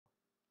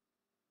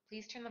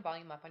Please turn the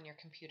volume up on your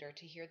computer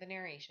to hear the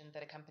narration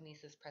that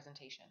accompanies this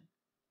presentation.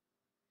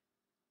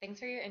 Thanks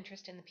for your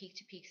interest in the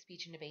Peak-to-Peak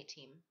Speech and Debate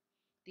team.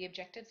 The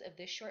objectives of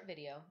this short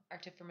video are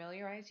to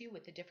familiarize you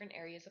with the different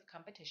areas of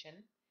competition,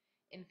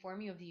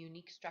 inform you of the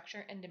unique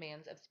structure and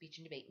demands of speech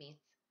and debate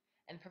meets,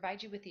 and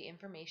provide you with the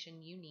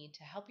information you need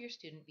to help your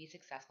student be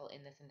successful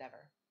in this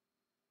endeavor.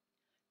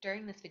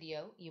 During this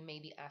video, you may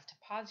be asked to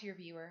pause your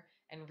viewer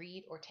and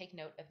read or take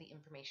note of the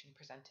information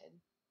presented.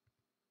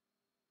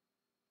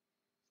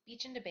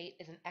 Speech and debate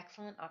is an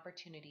excellent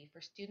opportunity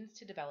for students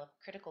to develop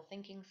critical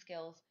thinking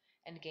skills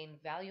and gain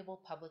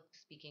valuable public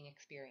speaking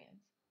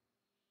experience.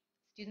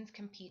 Students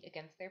compete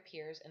against their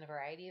peers in a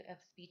variety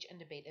of speech and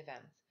debate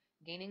events,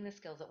 gaining the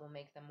skills that will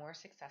make them more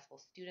successful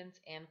students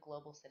and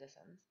global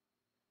citizens.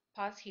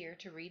 Pause here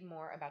to read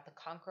more about the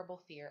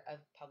conquerable fear of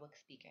public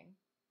speaking.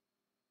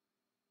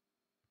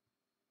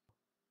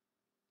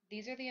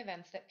 These are the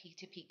events that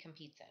Peak-to-Peak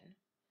competes in.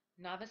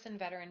 Novice and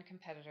veteran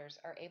competitors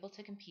are able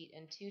to compete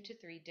in 2 to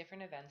 3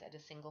 different events at a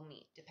single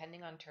meet,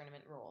 depending on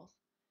tournament rules.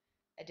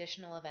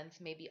 Additional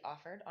events may be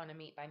offered on a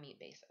meet-by-meet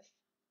basis.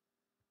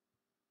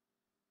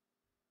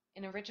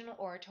 In original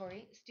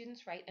oratory,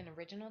 students write an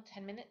original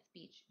 10-minute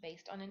speech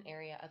based on an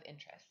area of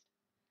interest.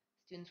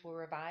 Students will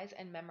revise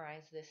and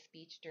memorize this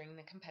speech during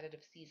the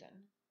competitive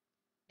season.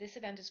 This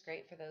event is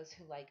great for those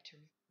who like to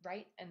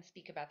write and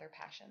speak about their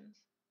passions.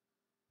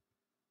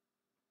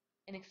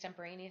 In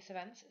extemporaneous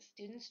events,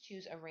 students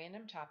choose a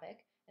random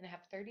topic and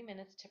have 30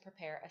 minutes to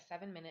prepare a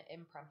 7-minute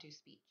impromptu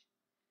speech.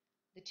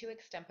 The 2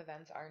 extemp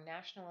events are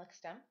national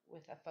extemp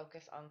with a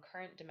focus on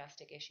current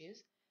domestic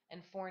issues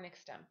and foreign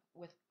extemp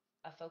with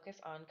a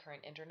focus on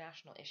current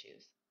international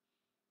issues.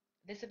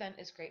 This event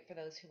is great for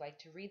those who like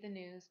to read the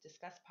news,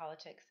 discuss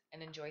politics,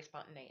 and enjoy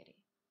spontaneity.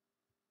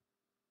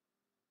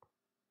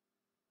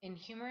 In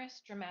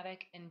humorous,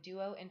 dramatic, and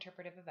duo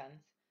interpretive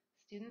events,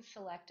 students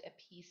select a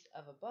piece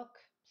of a book,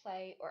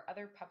 play, or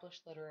other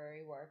published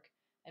literary work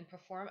and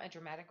perform a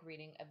dramatic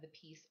reading of the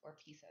piece or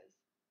pieces.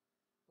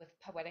 With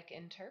poetic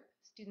interp,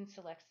 students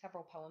select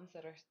several poems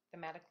that are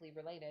thematically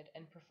related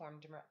and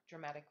perform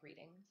dramatic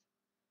readings.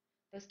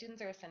 Though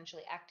students are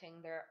essentially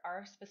acting, there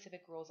are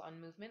specific rules on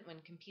movement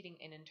when competing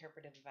in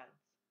interpretive events.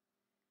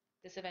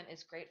 This event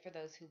is great for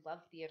those who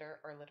love theater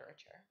or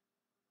literature.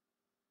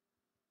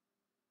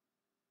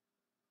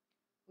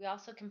 We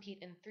also compete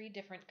in 3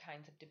 different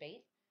kinds of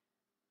debate.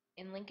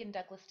 In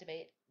Lincoln-Douglas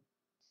debate,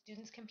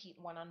 students compete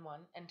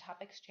one-on-one and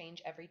topics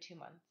change every 2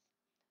 months.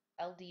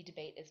 LD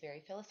debate is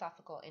very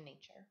philosophical in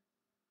nature.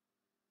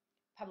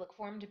 Public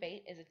forum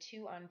debate is a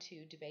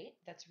 2-on-2 debate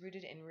that's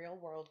rooted in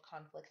real-world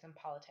conflicts and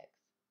politics.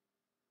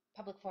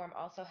 Public forum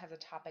also has a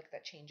topic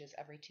that changes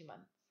every 2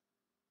 months.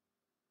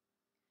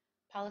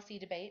 Policy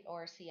debate,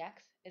 or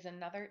CX, is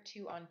another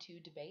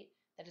 2-on-2 debate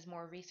that is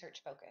more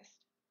research-focused.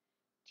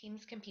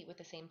 Teams compete with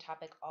the same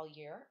topic all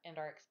year and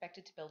are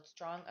expected to build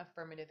strong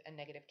affirmative and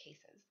negative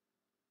cases.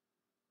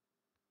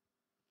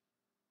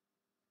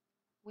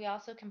 We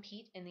also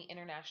compete in the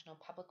International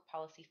Public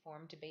Policy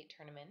Forum Debate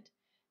Tournament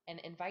and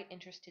invite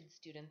interested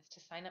students to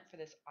sign up for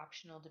this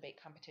optional debate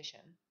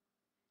competition.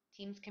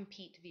 Teams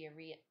compete via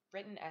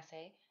written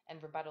essay and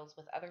rebuttals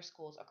with other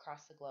schools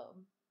across the globe.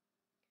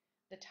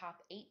 The top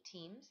 8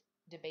 teams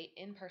debate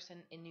in person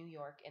in New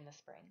York in the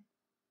spring.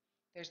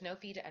 There's no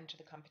fee to enter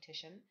the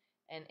competition,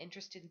 and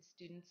interested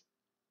students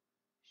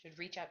should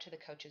reach out to the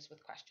coaches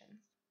with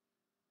questions.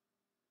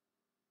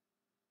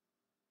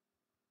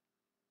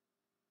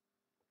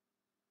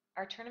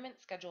 Our tournament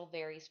schedule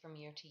varies from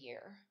year to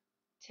year.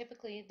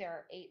 Typically, there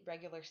are 8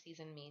 regular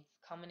season meets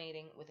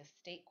culminating with a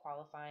state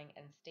qualifying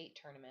and state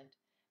tournament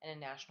and a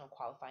national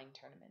qualifying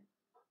tournament.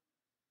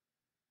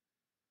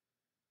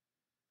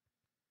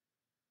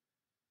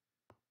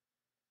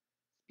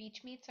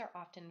 Speech meets are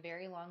often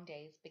very long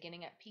days,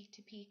 beginning at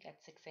Peak-to-Peak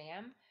at 6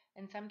 a.m.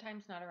 and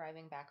sometimes not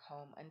arriving back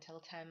home until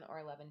 10 or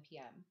 11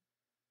 p.m.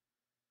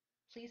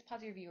 Please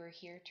pause your viewer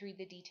here to read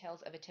the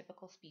details of a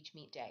typical speech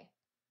meet day.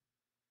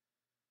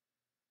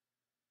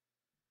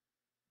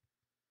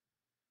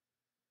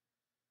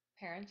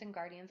 Parents and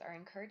guardians are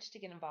encouraged to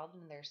get involved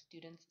in their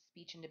students'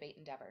 speech and debate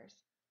endeavors.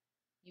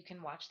 You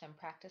can watch them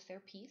practice their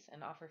piece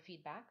and offer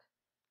feedback.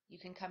 You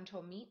can come to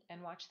a meet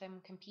and watch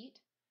them compete,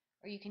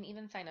 or you can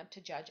even sign up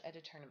to judge at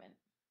a tournament.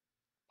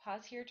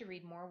 Pause here to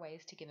read more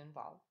ways to get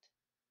involved.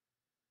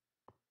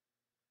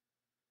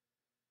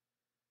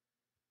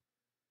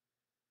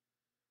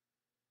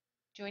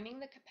 Joining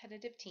the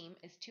competitive team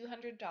is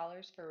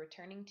 $200 for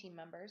returning team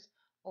members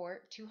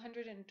or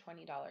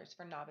 $220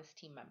 for novice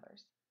team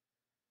members.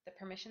 The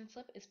permission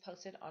slip is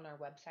posted on our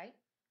website,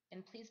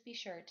 and please be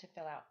sure to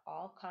fill out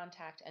all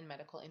contact and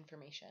medical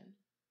information.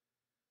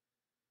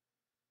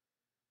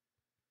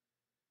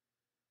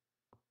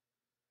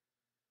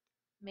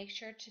 Make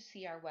sure to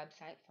see our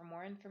website for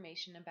more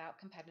information about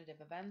competitive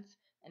events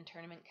and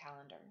tournament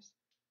calendars.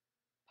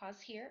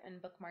 Pause here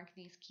and bookmark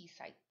these key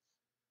sites.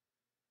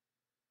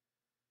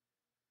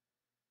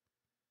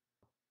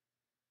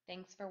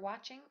 Thanks for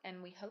watching,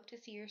 and we hope to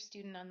see your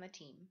student on the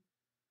team.